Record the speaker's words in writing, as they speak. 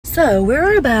So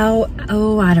we're about,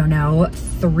 I don't know,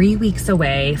 3 weeks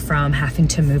away from having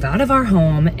to move out of our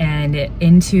home and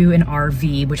into an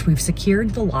RV, which we've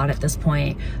secured the lot at this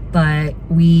point, but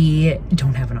we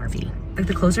don't have an RV. Like,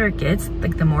 the closer it gets,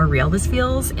 like, the more real this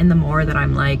feels, and the more that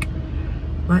I'm like,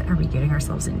 what are we getting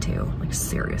ourselves into? Like,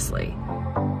 seriously.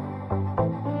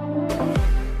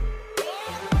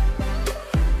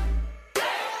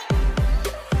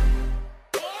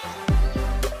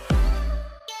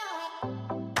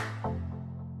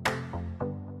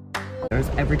 There's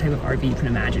every type of RV you can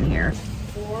imagine here.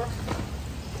 So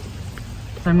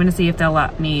I'm gonna see if they'll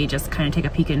let me just kind of take a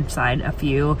peek inside a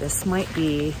few. This might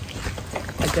be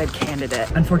a good candidate.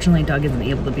 Unfortunately, Doug isn't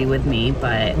able to be with me,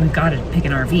 but we've got to pick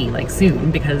an RV like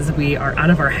soon because we are out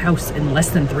of our house in less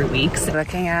than 3 weeks.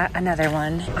 Looking at another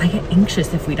one. I get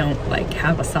anxious if we don't like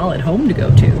have a solid home to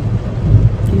go to. Do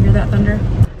you hear that thunder?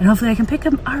 And hopefully I can pick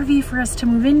an RV for us to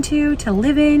move into, to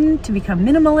live in, to become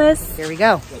minimalists. Here we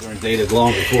go. You were dated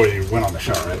long before you went on the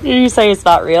show, right? You say it's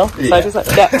not real? Yeah. So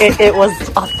it was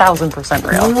 1,000%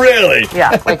 real. Really?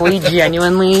 Yeah, like we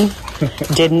genuinely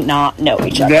did not know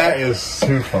each other. That is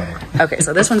too funny. Okay,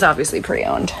 so this one's obviously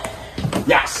pre-owned.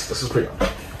 Yes, this is pre-owned.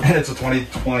 And it's a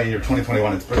 2020 or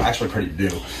 2021. It's actually pretty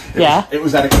new. It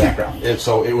was at a campground.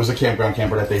 So it was a campground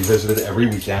camper that they visited every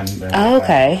weekend. Oh,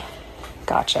 okay.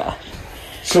 Gotcha.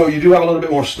 So you do have a little bit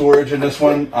more storage in this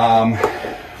one. A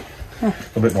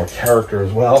little bit more character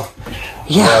as well.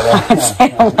 Yeah,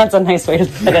 that's a nice way to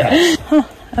put it. Huh.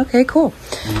 Okay, cool.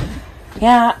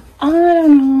 Yeah, I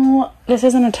don't know. This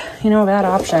isn't a bad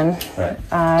option. Right.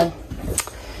 I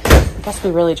guess we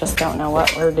really just don't know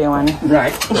what we're doing.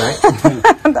 Right.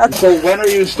 So when are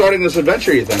you starting this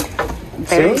adventure, you think?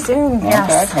 Very soon,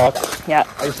 yes. Okay. Yeah.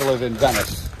 I used to live in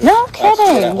Venice. No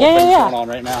kidding. Yeah. Going on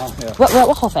right now. Yeah.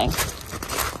 What whole thing?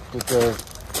 With the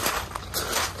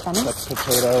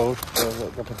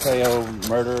potato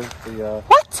murder.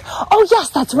 What? Oh yes,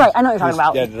 that's right. I know what you're talking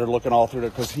about. Yeah, they're looking all through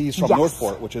it because he's from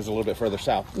Northport, which is a little bit further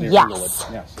south. Near Inglewood.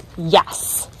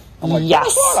 Yes. I'm like,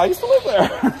 yes. Oh, I used to live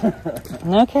there.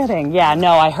 No kidding. Yeah,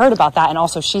 no, I heard about that. And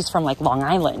also she's from like Long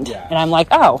Island. Yeah. And I'm like,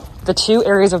 oh, the two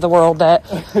areas of the world that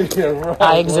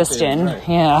I exist in. Right.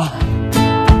 Yeah.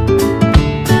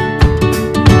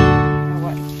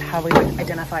 How we would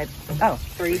identify,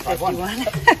 351.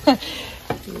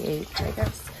 58, I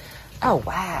guess. Oh,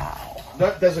 wow.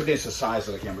 That designates the size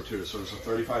of the camper too. So it's a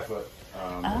 35-foot.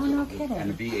 No kidding.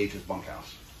 And the BH is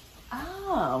bunkhouse.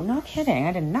 Oh, no kidding.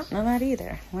 I did not know that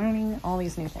either. Learning all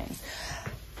these new things.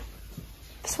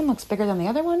 This one looks bigger than the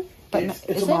other one, but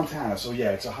it's a Montana, so yeah,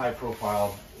 it's a high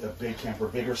profile, a big camper,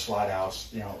 bigger slide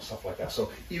house, stuff like that.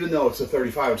 So even though it's a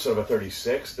 35 instead of a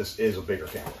 36, this is a bigger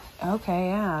camper. Okay,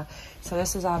 yeah. So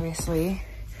this is obviously,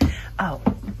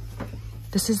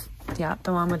 this is,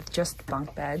 the one with just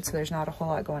bunk bed, so there's not a whole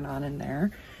lot going on in there.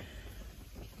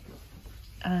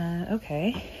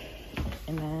 Okay.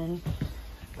 And then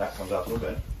that comes out to a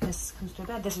bed. This comes to a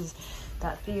bed. This is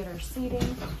that theater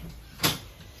seating.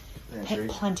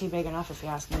 Plenty big enough if you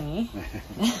ask me.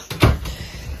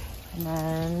 And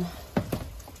then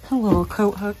a little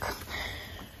coat hook.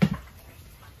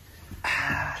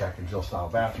 Jack and Jill style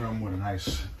bathroom with a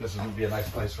nice, this would be a nice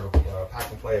place for pack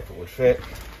and play if it would fit.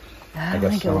 I don't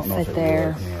think it will fit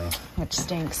there, which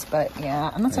stinks, but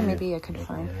yeah, unless maybe I could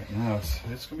find. No,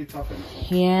 it's going to be tough.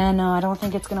 Yeah, no, I don't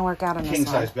think it's going to work out in this one. King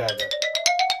size bed.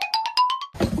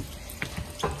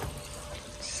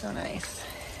 So nice.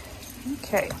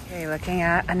 Okay, looking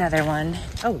at another one.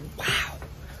 Oh, wow.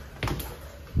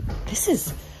 This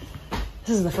is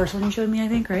the first one you showed me, I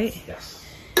think, right? Yes.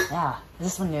 Yeah. Is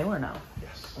this one new or no?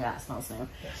 Yes. Yeah, it smells new.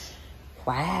 Yes.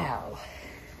 Wow.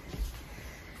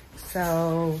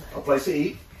 So. A place to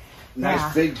eat.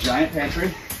 Nice big giant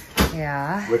pantry.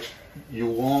 Yeah. Which you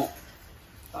won't.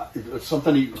 It's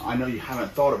something I know you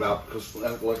haven't thought about because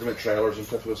looking at trailers and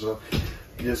stuff, it's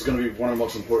going to be one of the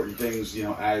most important things,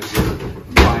 as you're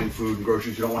buying food and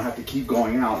groceries. You don't want to have to keep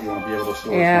going out. You want to be able to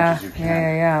store as much as you can.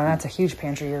 Yeah. That's a huge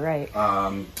pantry. You're right.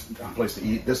 A place to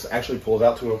eat. This actually pulls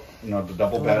out to the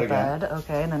double bed again.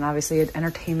 Okay, and then obviously an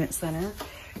entertainment center,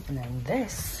 and then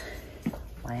this.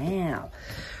 Wow.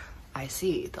 I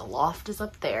see. The loft is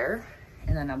up there.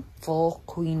 And then a full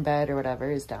queen bed or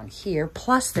whatever is down here.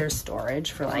 Plus there's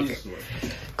storage for like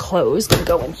clothes to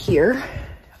go in here.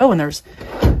 Oh, and it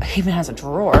even has a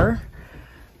drawer.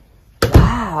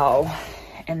 Wow.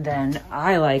 And then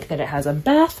I like that it has a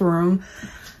bathroom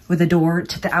with a door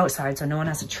to the outside so no one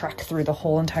has to trek through the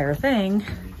whole entire thing.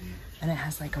 And it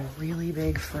has like a really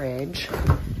big fridge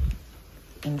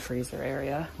in freezer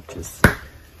area, which is,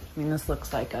 this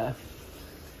looks like a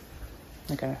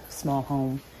small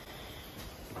home.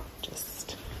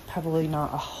 Just probably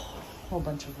not a whole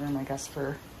bunch of room, I guess,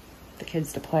 for the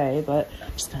kids to play, but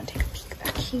I'm just gonna take a peek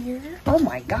back here. Oh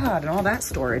my God, and all that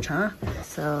storage, huh?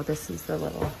 So this is the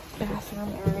little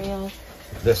bathroom area.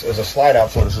 This is a slide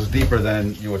out, so this is deeper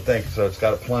than you would think, so it's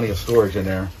got plenty of storage in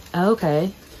there.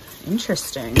 Okay,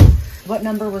 interesting. What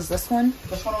number was this one?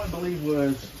 This one I believe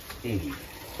was 80.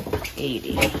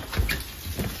 80.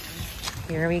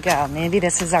 Here we go. Maybe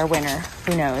this is our winner.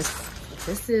 Who knows?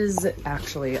 This is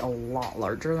actually a lot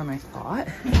larger than I thought.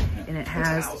 And it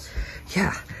has,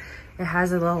 yeah, it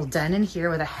has a little den in here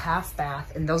with a half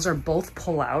bath, and those are both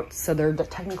pull out. So they're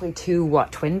technically two,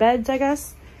 what, twin beds, I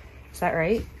guess? Is that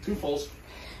right? 2 fulls.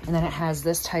 And then it has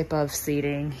this type of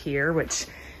seating here, which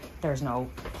there's no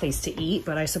place to eat,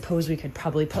 but I suppose we could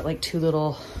probably put like 2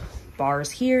 little bars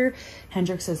here.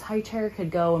 Hendrix's high chair could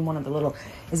go in one of the little,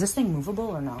 is this thing movable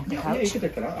or no? Yeah, you can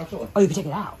take it out, absolutely. Oh, you can take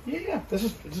it out? Yeah. This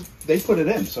is they put it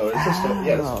in, so it's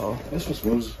just, this just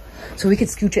moves. So we could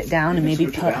scooch it down and maybe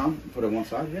put it on one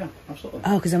side, yeah, absolutely.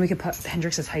 Oh, because then we could put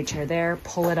Hendrix's high chair there,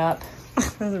 pull it up.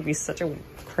 That would be such a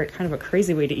kind of a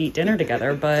crazy way to eat dinner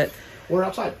together, but... Or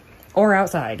outside. Or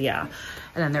outside, yeah.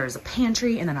 And then there's a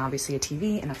pantry, and then obviously a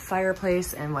TV and a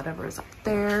fireplace and whatever is up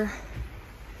there.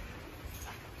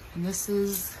 And this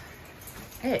is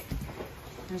it.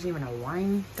 There's even a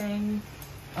wine thing.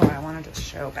 Oh, I wanted to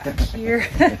show back here.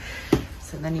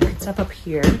 So then you can step up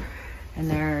here, and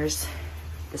this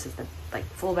is the like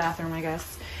full bathroom, I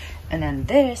guess. And then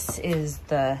this is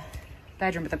the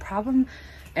bedroom. But the problem,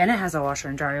 and it has a washer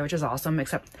and dryer, which is awesome,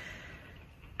 except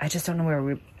I just don't know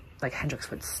where like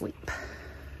Hendrix would sleep.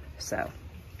 So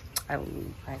I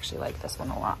actually like this one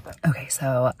a lot. But. Okay,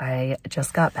 so I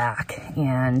just got back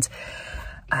and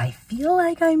I feel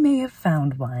like I may have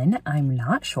found one. I'm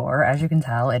not sure. As you can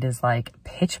tell, it is like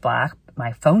pitch black.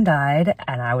 My phone died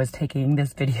and I was taking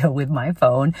this video with my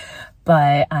phone,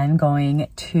 but I'm going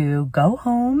to go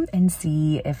home and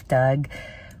see if Doug,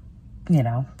 you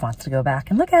know, wants to go back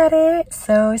and look at it.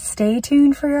 So stay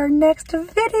tuned for our next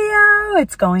video.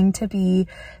 It's going to be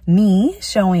me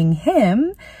showing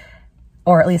him,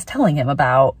 or at least telling him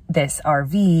about this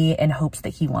RV in hopes that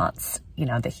he wants, you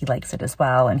know, that he likes it as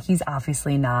well. And he's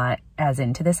obviously not as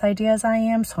into this idea as I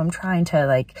am. So I'm trying to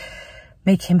like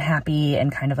make him happy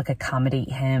and kind of like accommodate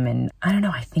him. And I don't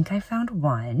know, I think I found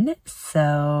one.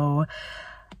 So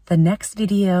the next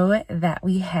video that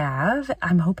we have,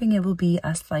 I'm hoping it will be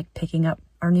us like picking up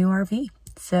our new RV.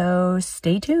 So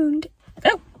stay tuned.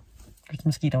 Oh, there's a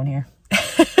mosquito in here.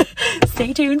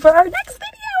 Stay tuned for our next video.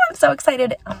 I'm so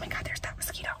excited. Oh my God, there's that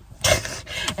mosquito.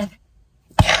 And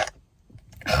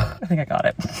I think I got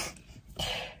it.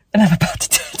 And I'm about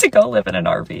to go live in an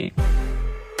RV.